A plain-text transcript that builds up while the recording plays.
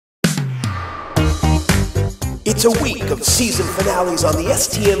It's a week of season finales on the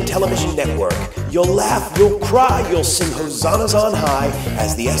STM television network. You'll laugh, you'll cry, you'll sing hosannas on high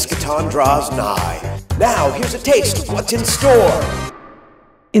as the Eschaton draws nigh. Now, here's a taste of what's in store.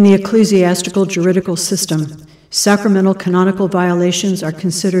 In the ecclesiastical juridical system, sacramental canonical violations are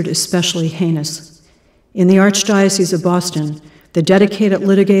considered especially heinous. In the Archdiocese of Boston, the dedicated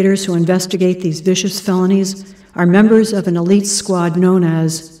litigators who investigate these vicious felonies are members of an elite squad known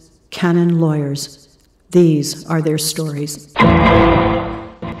as canon lawyers. These are their stories.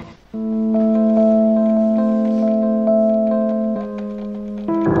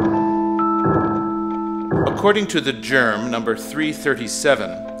 According to the Germ, number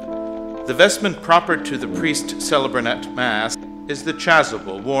 337, the vestment proper to the priest celebrant at Mass is the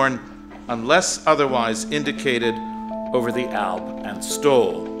chasuble, worn, unless otherwise indicated, over the alb and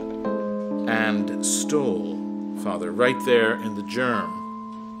stole. And stole, Father, right there in the Germ.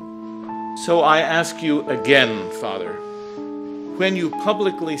 So I ask you again, Father, when you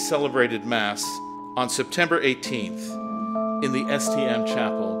publicly celebrated Mass on September 18th in the STM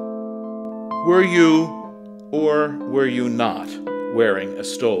chapel, were you or were you not wearing a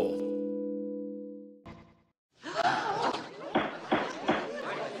stole?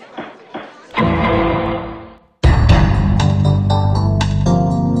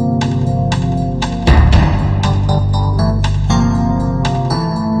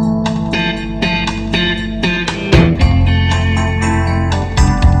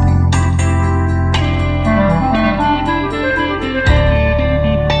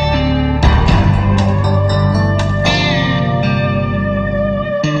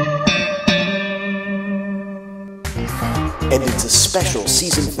 And it's a special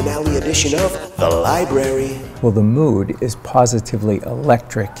season finale edition of The Library. Well, the mood is positively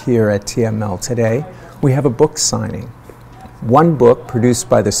electric here at TML today. We have a book signing. One book produced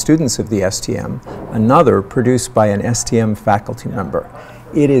by the students of the STM, another produced by an STM faculty member.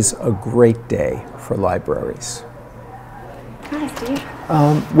 It is a great day for libraries. Hi, Steve.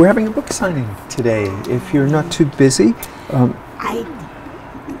 We're having a book signing today. If you're not too busy, Sorry.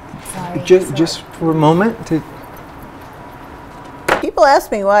 just for a moment to. People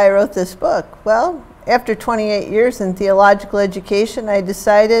ask me why I wrote this book. Well, after 28 years in theological education, I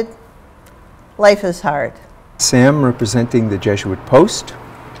decided life is hard. Sam representing the Jesuit Post,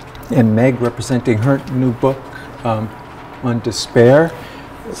 and Meg representing her new book on despair.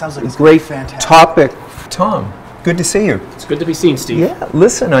 Sounds like it's great fantastic topic. Tom, good to see you. It's good to be seen, Steve. Yeah,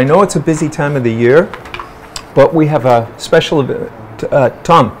 listen, I know it's a busy time of the year, but we have a special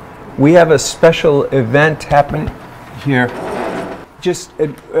Tom, we have a special event happening here. Just,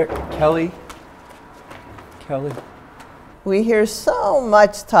 Kelly. We hear so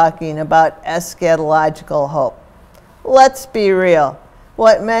much talking about eschatological hope. Let's be real.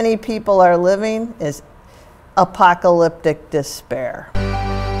 What many people are living is apocalyptic despair.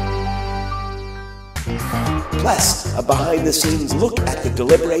 Plus, a behind-the-scenes look at the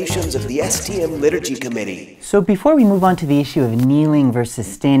deliberations of the STM Liturgy Committee. So before we move on to the issue of kneeling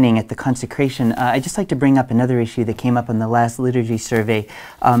versus standing at the consecration, I'd just like to bring up another issue that came up on the last liturgy survey.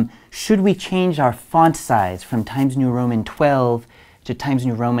 Should we change our font size from Times New Roman 12 to Times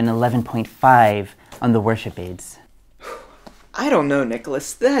New Roman 11.5 on the worship aids? I don't know,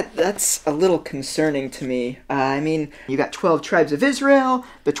 Nicholas. That's a little concerning to me. I mean, you got 12 tribes of Israel,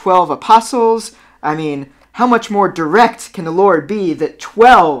 the 12 apostles. I mean, how much more direct can the Lord be that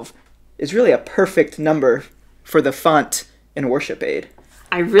 12 is really a perfect number for the font in a worship aid?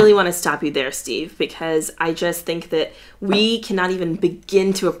 I really want to stop you there, Steve, because I just think that we cannot even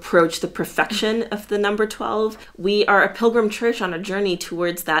begin to approach the perfection of the number 12. We are a pilgrim church on a journey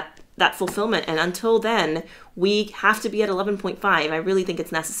towards that fulfillment, and until then, we have to be at 11.5. I really think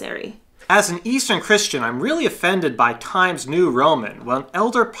it's necessary. As an Eastern Christian, I'm really offended by Times New Roman, when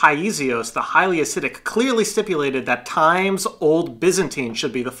Elder Paisios, the highly Hasidic, clearly stipulated that Times Old Byzantine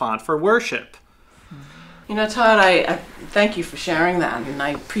should be the font for worship. You know, Todd, I thank you for sharing that, and I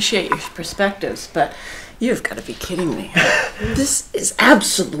appreciate your perspectives, but you've got to be kidding me. This is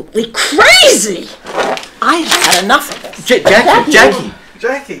absolutely crazy! I have had enough of this.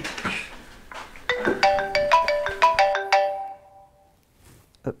 Jackie!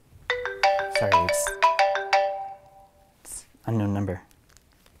 Sorry, it's unknown number.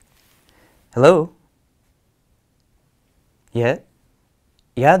 Hello? Yeah?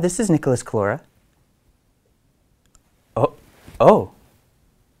 Yeah, this is Nicholas Clora. Oh.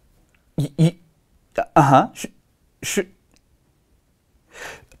 Uh-huh.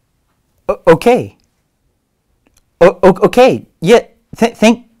 Okay. Okay. Yeah,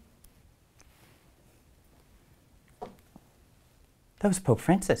 thank... That was Pope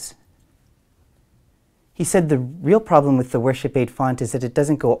Francis. He said the real problem with the worship aid font is that it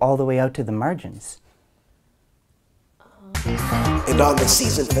doesn't go all the way out to the margins. And on the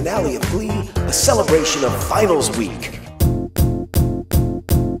season finale of Glee, a celebration of finals week.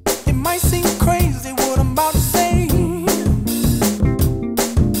 It might seem crazy what I'm about to say.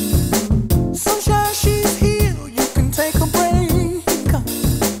 Sunshine, she's here, you can take a break.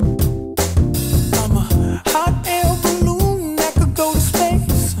 I'm a hot air balloon that could go to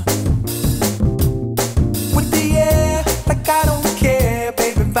space. With the air, like I don't care,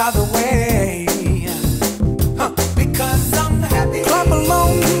 baby, by the way. Because I'm happy. Clap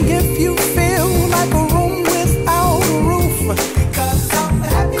along if you feel like a room without a roof. Because I'm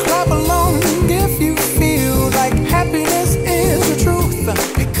happy. Clap along if you feel like happiness is the truth.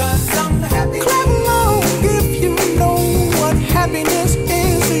 Because I'm happy. Clap along if you know what happiness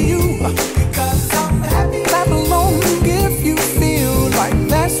is to you. Because I'm happy. Clap along if you feel like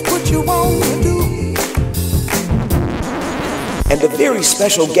that's what you want to do. And a very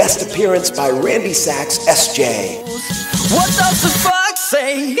special guest appearance by Randy Sachs, SJ. What does the fox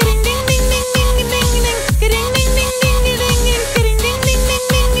say?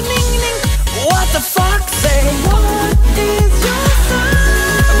 What the fox say? What is your sign?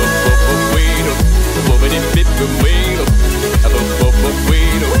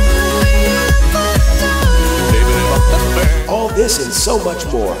 All this and so much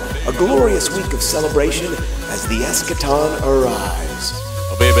more. A glorious week of celebration as the Eschaton arrives.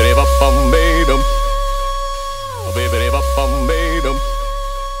 Baby,